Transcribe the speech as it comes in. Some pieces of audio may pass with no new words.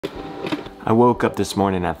I woke up this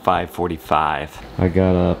morning at 5:45. I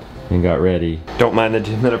got up and got ready. Don't mind the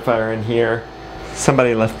dehumidifier in here.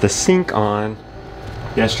 Somebody left the sink on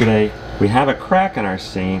yesterday. We have a crack in our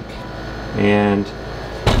sink, and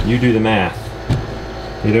you do the math.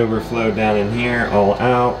 It overflowed down in here, all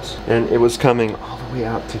out, and it was coming all the way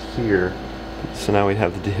out to here. So now we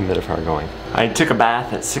have the dehumidifier going. I took a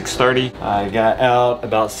bath at 6:30. I got out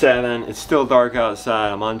about 7. It's still dark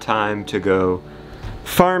outside. I'm on time to go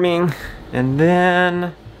farming, and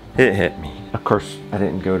then it hit me. Of course, I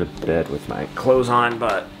didn't go to bed with my clothes on,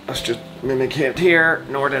 but let's just mimic it here.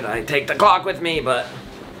 Nor did I take the clock with me, but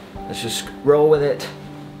let's just roll with it.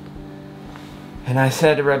 And I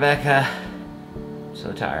said to Rebecca, I'm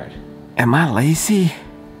so tired. Am I lazy?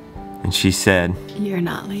 And she said, you're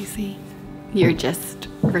not lazy. You're just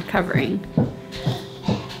recovering.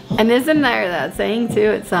 And isn't there that saying too?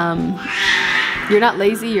 It's you're not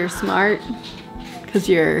lazy, you're smart, because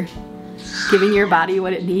you're giving your body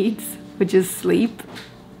what it needs, which is sleep.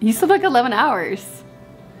 You sleep like 11 hours.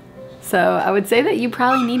 So I would say that you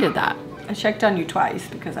probably needed that. I checked on you twice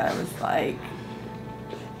because I was like,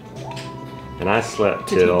 and I slept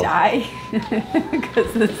did till you die?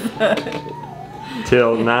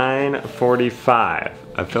 till 9:45.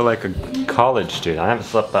 I feel like a college student. I haven't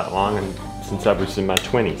slept that long since I was in my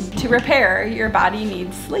 20s. To repair, your body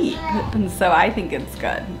needs sleep, and so I think it's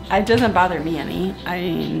good. It doesn't bother me any. I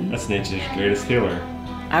mean, that's nature's greatest healer.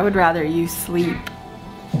 I would rather you sleep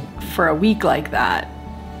for a week like that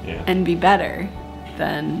and be better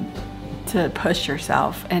than to push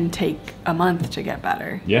yourself and take a month to get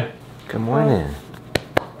better. Yeah. Good morning.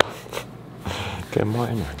 Good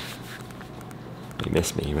morning. You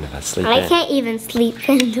miss me even if I sleep in. I can't even sleep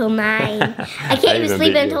until 9. I can't even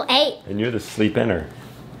sleep until 8. And you're the sleep-inner.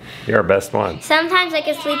 You're our best one. Sometimes I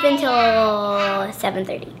can sleep until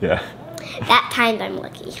 7:30. Yeah. That time I'm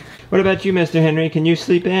lucky. What about you, Mr. Henry? Can you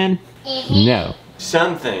sleep in? No.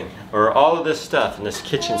 Something, or all of this stuff in this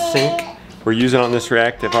kitchen sink we're using on this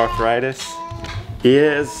reactive arthritis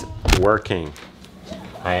is working.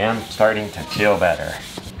 I am starting to feel better.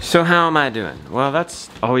 So how am I doing? Well, that's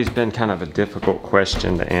always been kind of a difficult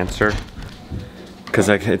question to answer, because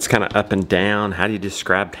it's kind of up and down. How do you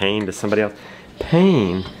describe pain to somebody else?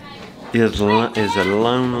 Pain is a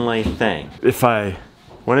lonely thing. If I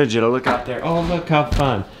wanted you to look out there, oh look how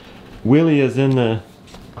fun. Willie is in the,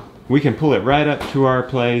 we can pull it right up to our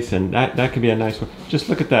place, and that could be a nice one. Just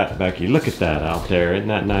look at that, Becky. Look at that out there. Isn't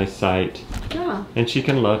that a nice sight? Yeah. And she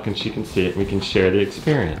can look and she can see it, and we can share the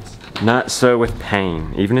experience. Not so with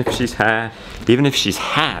pain. Even if she's had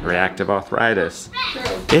reactive arthritis,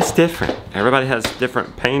 it's different. Everybody has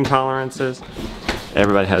different pain tolerances.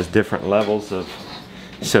 Everybody has different levels of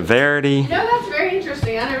severity. You know, that's very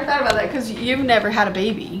interesting. I never thought about that because you've never had a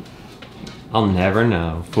baby. I'll never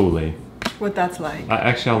know fully what that's like.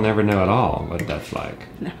 Actually, I'll never know at all what that's like.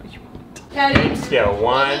 No, you won't. Daddy? Scale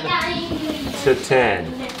 1 to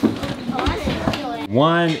 10.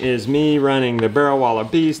 1 is me running the Barrel Waller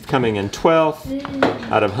Beast, coming in 12th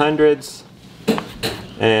out of hundreds,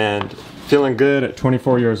 and feeling good at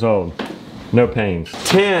 24 years old. No pains.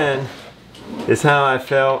 10 is how I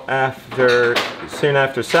felt soon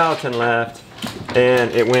after Salatin left, and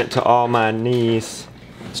it went to all my knees.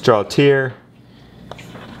 Let's draw a tear.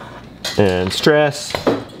 And stress,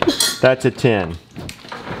 that's a 10.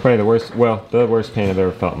 Probably the worst pain I've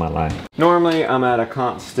ever felt in my life. Normally I'm at a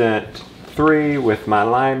constant 3 with my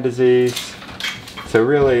Lyme disease. So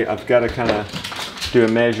really I've got to kind of do a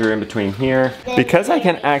measure in between here. Because I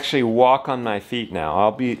can actually walk on my feet now,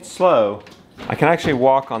 I'll be slow. I can actually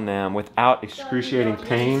walk on them without excruciating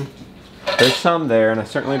pain. There's some there, and I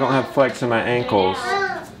certainly don't have flex in my ankles.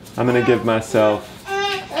 I'm gonna give myself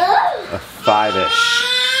a 5-ish.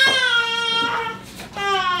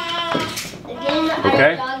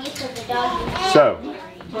 Okay? So,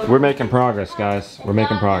 we're making progress, guys. We're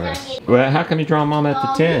making progress. Well, how come you draw Mom at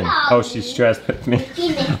the 10? Oh, she's stressed with me.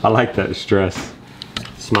 I like that stress.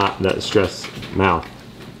 That stress mouth.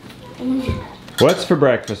 What's for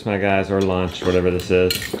breakfast, my guys, or lunch, whatever this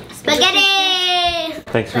is? Spaghetti!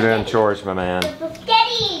 Thanks for doing chores, my man.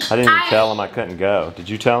 Spaghetti! I didn't even tell them I couldn't go. Did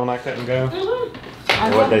you tell them I couldn't go?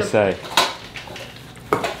 Or what'd they say?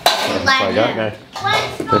 It's like, okay.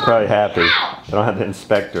 They're probably happy. They don't have the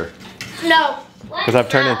inspector. No. Because I've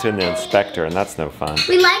turned into the inspector, and that's no fun.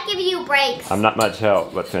 We like giving you breaks. I'm not much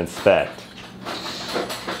help but to inspect.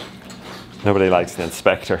 Nobody likes the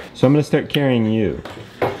inspector. So I'm gonna start carrying you.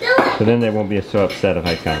 So then they won't be so upset if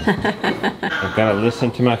I come. I've gotta listen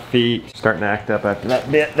to my feet. Starting to act up after that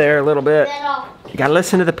bit there a little bit. You gotta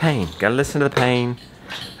listen to the pain. Gotta listen to the pain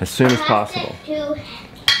as soon as possible.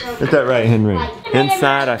 Is that right, Henry?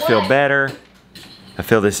 Inside, I feel better. I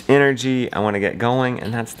feel this energy. I want to get going,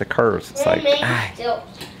 and that's the curves. It's like,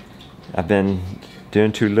 I've been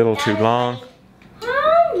doing too little too long.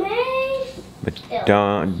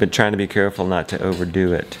 But trying to be careful not to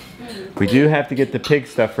overdo it. We do have to get the pig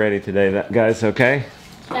stuff ready today, guys, okay?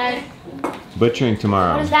 Butchering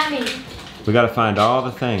tomorrow. What does that mean? We gotta find all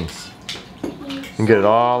the things and get it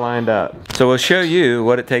all lined up. So we'll show you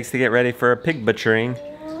what it takes to get ready for a pig butchering.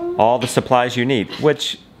 All the supplies you need,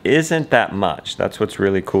 which isn't that much. That's what's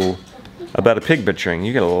really cool about a pig butchering.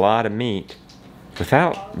 You get a lot of meat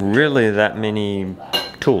without really that many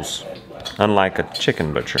tools, unlike a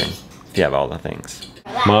chicken butchering, if you have all the things.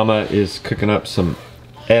 Mama is cooking up some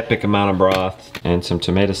epic amount of broth and some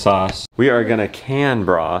tomato sauce. We are gonna can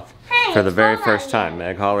broth for the very first time.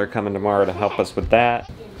 Meg Holler coming tomorrow to help us with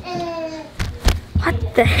that.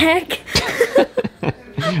 What the heck?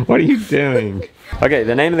 What are you doing? Okay,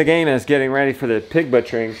 the name of the game is getting ready for the pig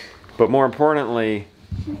butchering, but more importantly,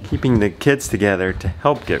 keeping the kids together to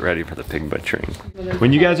help get ready for the pig butchering.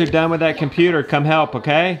 When you guys are done with that computer, come help,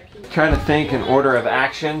 okay? Try to think in order of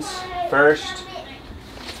actions. First,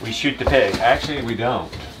 we shoot the pig. Actually, we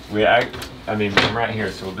don't. I mean, I'm right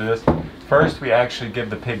here, so we'll do this. First, we actually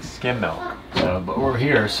give the pig skim milk. But we're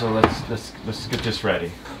here, so let's get this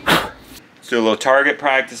ready. Let's do a little target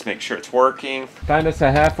practice, make sure it's working. Find us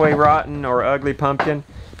a halfway rotten or ugly pumpkin.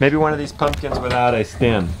 Maybe one of these pumpkins without a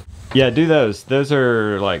stem. Yeah, do those. Those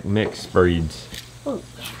are like mixed breeds.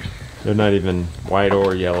 They're not even white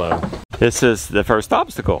or yellow. This is the first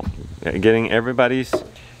obstacle, getting everybody's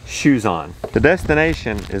shoes on. The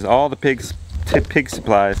destination is all the pig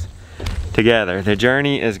supplies together. The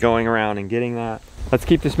journey is going around and getting that. Let's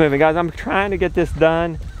keep this moving. Guys, I'm trying to get this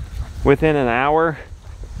done within an hour.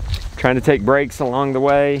 Trying to take breaks along the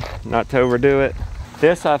way, not to overdo it.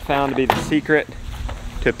 This I've found to be the secret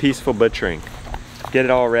to peaceful butchering. Get it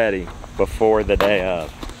all ready before the day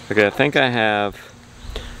of. Okay, I think I have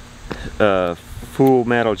full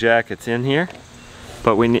metal jackets in here,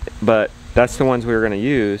 but that's the ones we were going to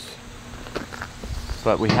use.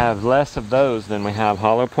 But we have less of those than we have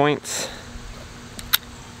hollow points,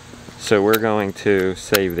 so we're going to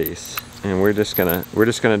save these, and we're just gonna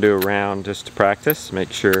do a round just to practice,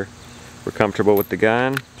 make sure we're comfortable with the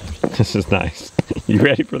gun. This is nice. You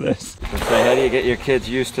ready for this? Let's say, how do you get your kids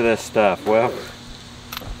used to this stuff? Well,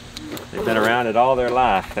 they've been around it all their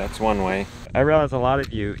life. That's one way. I realize a lot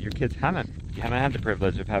of you, your kids haven't had the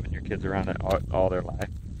privilege of having your kids around it all their life.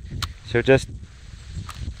 So just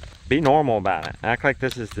be normal about it. Act like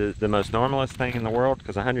this is the most normalest thing in the world,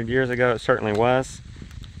 because 100 years ago it certainly was.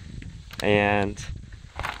 And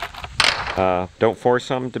don't force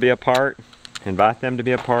them to be a part. Invite them to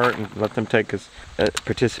be a part and let them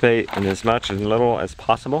participate in as much and little as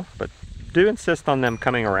possible. But do insist on them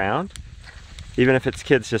coming around. Even if it's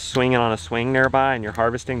kids just swinging on a swing nearby and you're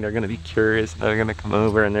harvesting, they're going to be curious. They're going to come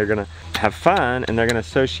over and they're going to have fun, and they're going to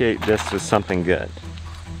associate this with something good.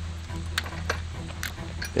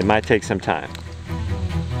 It might take some time.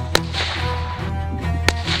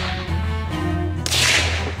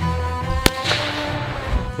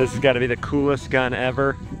 This has got to be the coolest gun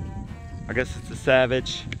ever. I guess it's a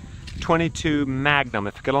Savage 22 Magnum.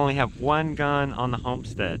 If it could only have one gun on the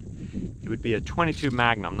homestead, it would be a 22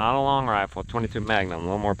 Magnum, not a long rifle, 22 Magnum, a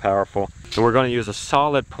little more powerful. So we're going to use a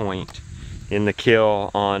solid point in the kill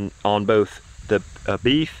on both the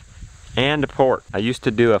beef and the pork. I used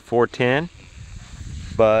to do a 410,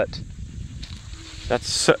 but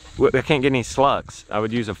I can't get any slugs. I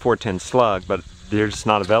would use a 410 slug, but they're just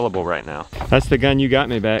not available right now. That's the gun you got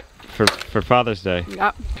me back for Father's Day.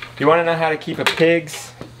 Yep. You want to know how to keep a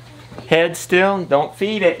pig's head still? Don't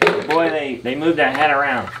feed it. Boy, they move that head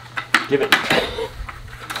around. Give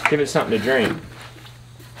it something to drink.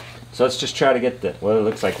 So let's just try to get it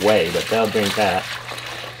looks like whey, but they'll drink that.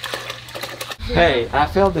 Hey, I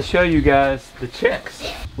failed to show you guys the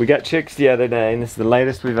chicks. We got chicks the other day, and this is the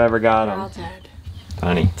latest we've ever got them. They're all dead.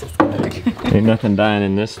 Funny. Ain't nothing dying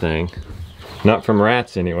in this thing. Not from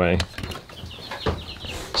rats anyway.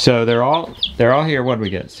 So they're all here. What do we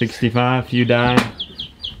get? 65? Few dying?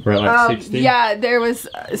 We're at like 60? Yeah, there was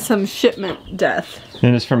some shipment death.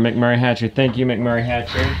 And it's from McMurray Hatchery. Thank you, McMurray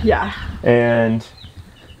Hatchery. Yeah. And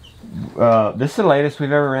this is the latest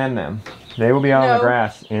we've ever ran them. They will be out on the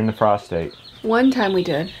grass in the frost state. One time we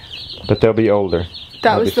did. But they'll be older.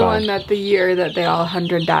 That was the one that the year that they all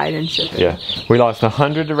 100 died in shipping. Yeah. We lost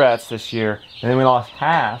 100 to rats this year, and then we lost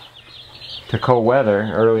half to cold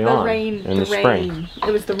weather early on in the spring.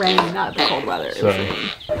 It was the rain, not the cold weather. It was rain.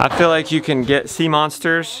 I feel like you can get sea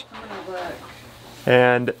monsters,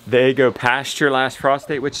 and they go past your last frost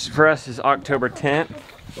date, which for us is October 10th.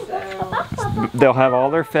 They'll have all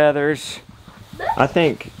their feathers. I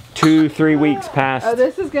think 2-3 weeks past. Oh,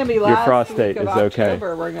 this is gonna be last frost week date of is okay.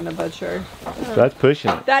 October. We're gonna butcher. So that's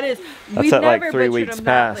pushing it. That is. That's We've at like never 3 butchered weeks them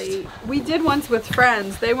that past. late. We did once with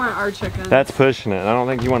friends. They weren't our chickens. That's pushing it. I don't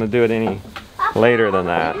think you want to do it any later than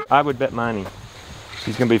that. I would bet money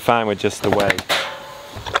she's gonna be fine with just the way.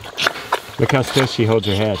 Look how still she holds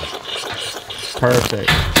her head. Perfect.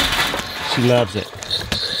 She loves it.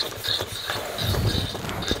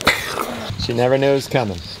 She never knows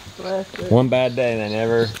coming. One bad day,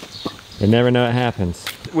 they never know it happens.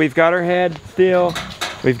 We've got her head still.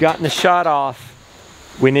 We've gotten the shot off.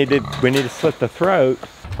 We need to slit the throat.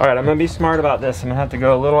 All right, I'm gonna be smart about this. I'm gonna have to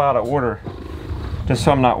go a little out of order, just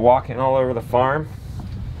so I'm not walking all over the farm.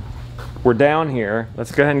 We're down here.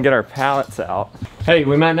 Let's go ahead and get our pallets out. Hey,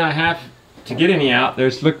 we might not have to get any out.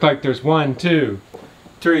 Look like there's 1, 2,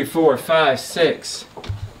 3, 4, 5, 6.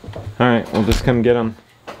 All right, we'll just come get them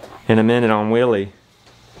in a minute on Willie.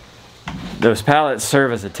 Those pallets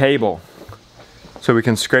serve as a table so we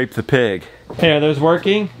can scrape the pig. Hey, are those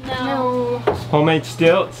working? No. Homemade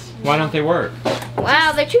stilts? Why don't they work?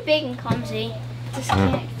 Wow, they're too big and clumsy.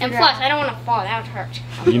 And plus, I don't want to fall. That would hurt.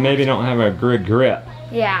 You maybe don't have a good grip.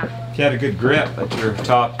 Yeah. If you had a good grip at your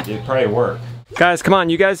top, it'd probably work. Guys, come on,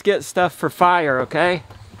 you guys get stuff for fire, okay?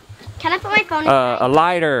 Can I put my phone in? A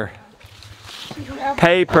lighter,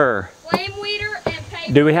 paper. Flame weeder and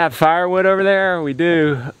paper. Do we have firewood over there? We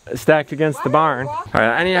do, stacked against the barn. All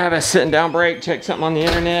right, I need to have a sitting down break, check something on the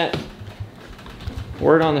internet.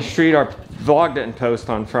 Word on the street, our vlog didn't post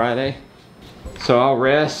on Friday. So I'll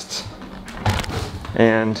rest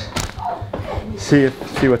and see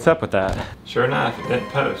what's up with that. Sure enough, it didn't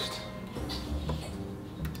post.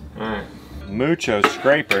 All right, Mucho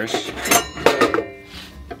scrapers.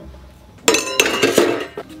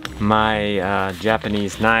 My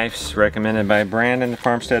Japanese knives recommended by Brandon, the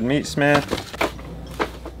Farmstead Meatsmith.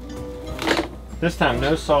 This time,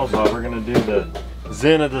 no sawzall. We're gonna do the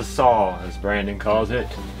Zen of the saw, as Brandon calls it.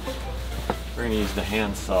 We're gonna use the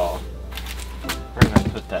hand saw. We're gonna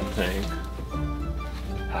put that thing.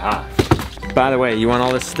 Aha. By the way, you want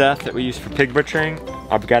all this stuff that we use for pig butchering?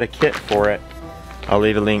 I've got a kit for it. I'll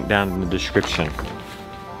leave a link down in the description.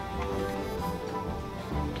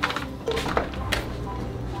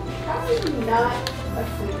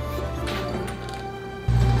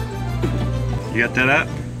 You got that up?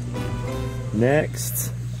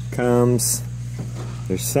 Next comes,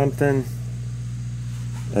 there's something.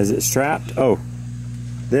 Is it strapped? Oh,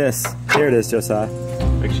 this. Here it is, Josiah.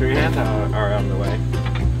 Make sure your hands are out of the way.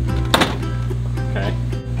 Okay.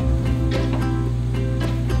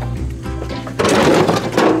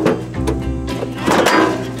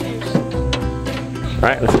 All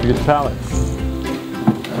right, let's get the pallets.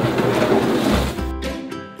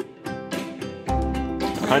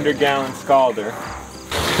 $100-gallon scalder.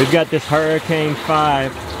 We've got this Hurricane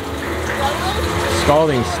 5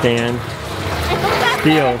 scalding stand.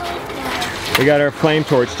 Steel. We got our flame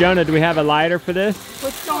torch. Jonah, do we have a lighter for this?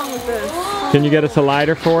 What's wrong with this? Can you get us a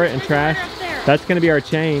lighter for it and trash? That's going to be our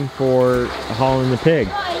chain for hauling the pig.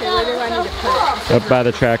 Up by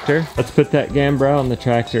the tractor. Let's put that gambro on the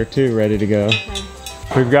tractor too, ready to go. Okay.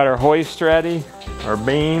 We've got our hoist ready, our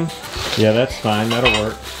beam. Yeah, that's fine, that'll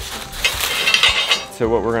work. So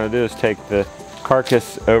what we're going to do is take the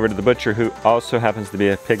carcass over to the butcher, who also happens to be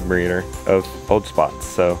a pig breeder of Old Spots.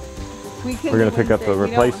 So we're going to pick up a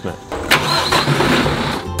replacement.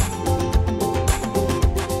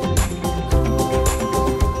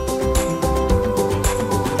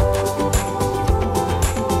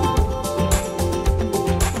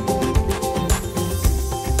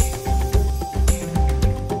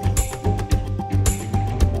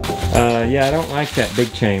 Yeah, I don't like that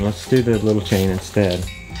big chain. Let's do the little chain instead.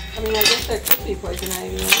 I mean, I guess there could be poison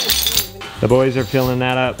ivy. The boys are filling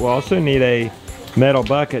that up. We'll also need a metal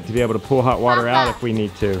bucket to be able to pull hot water out if we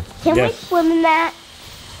need to. Can we swim in that?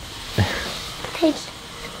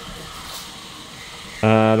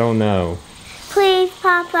 I don't know. Please,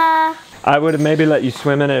 Papa. I would have maybe let you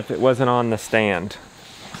swim in it if it wasn't on the stand.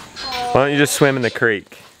 Why don't you just swim in the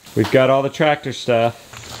creek? We've got all the tractor stuff.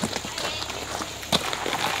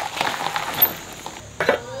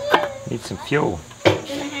 Need some fuel.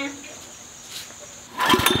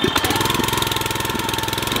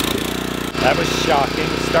 That was shocking.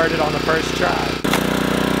 It started on the first try.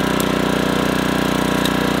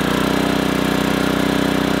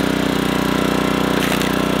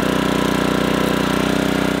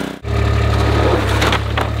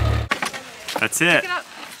 That's it.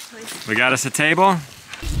 We got us a table.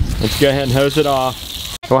 Let's go ahead and hose it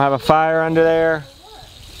off. We'll have a fire under there.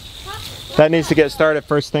 That needs to get started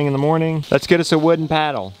first thing in the morning. Let's get us a wooden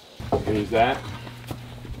paddle. Can use that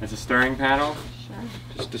as a stirring paddle. Sure.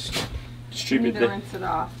 Just distribute the. Rinse it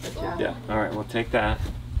off. Yeah. All right. We'll take that.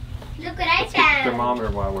 Look what I found. Thermometer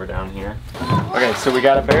while we're down here. Okay. So we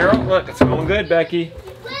got a barrel. Look, it's going good, Becky.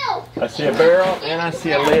 I see a barrel and I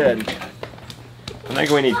see a lid. I think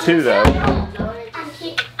we need two though.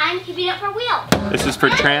 I'm keeping it for Will. This is for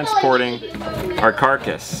transporting our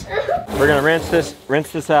carcass. We're gonna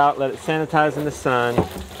rinse this out, let it sanitize in the sun.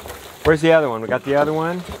 Where's the other one? We got the other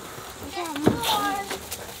one?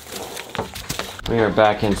 We are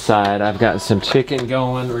back inside. I've got some chicken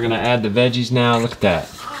going. We're gonna add the veggies now. Look at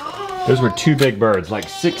that. Those were two big birds, like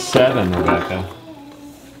 6, 7, Rebecca.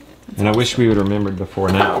 And I wish we would have remembered before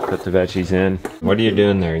now to put the veggies in. What are you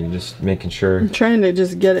doing there? You just making sure? I'm trying to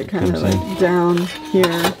just get it kind of like down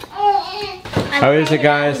here. How is it,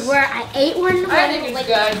 guys? I ate one. I think it's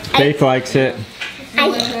good. Faith likes it.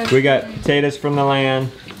 We got potatoes from the land,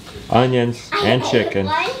 onions, and chicken.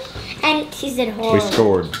 And she said We horrible.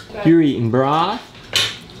 scored. You're eating broth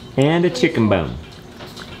and a chicken bone.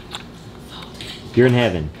 You're in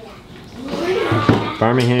heaven.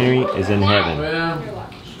 Farmer Henry is in heaven.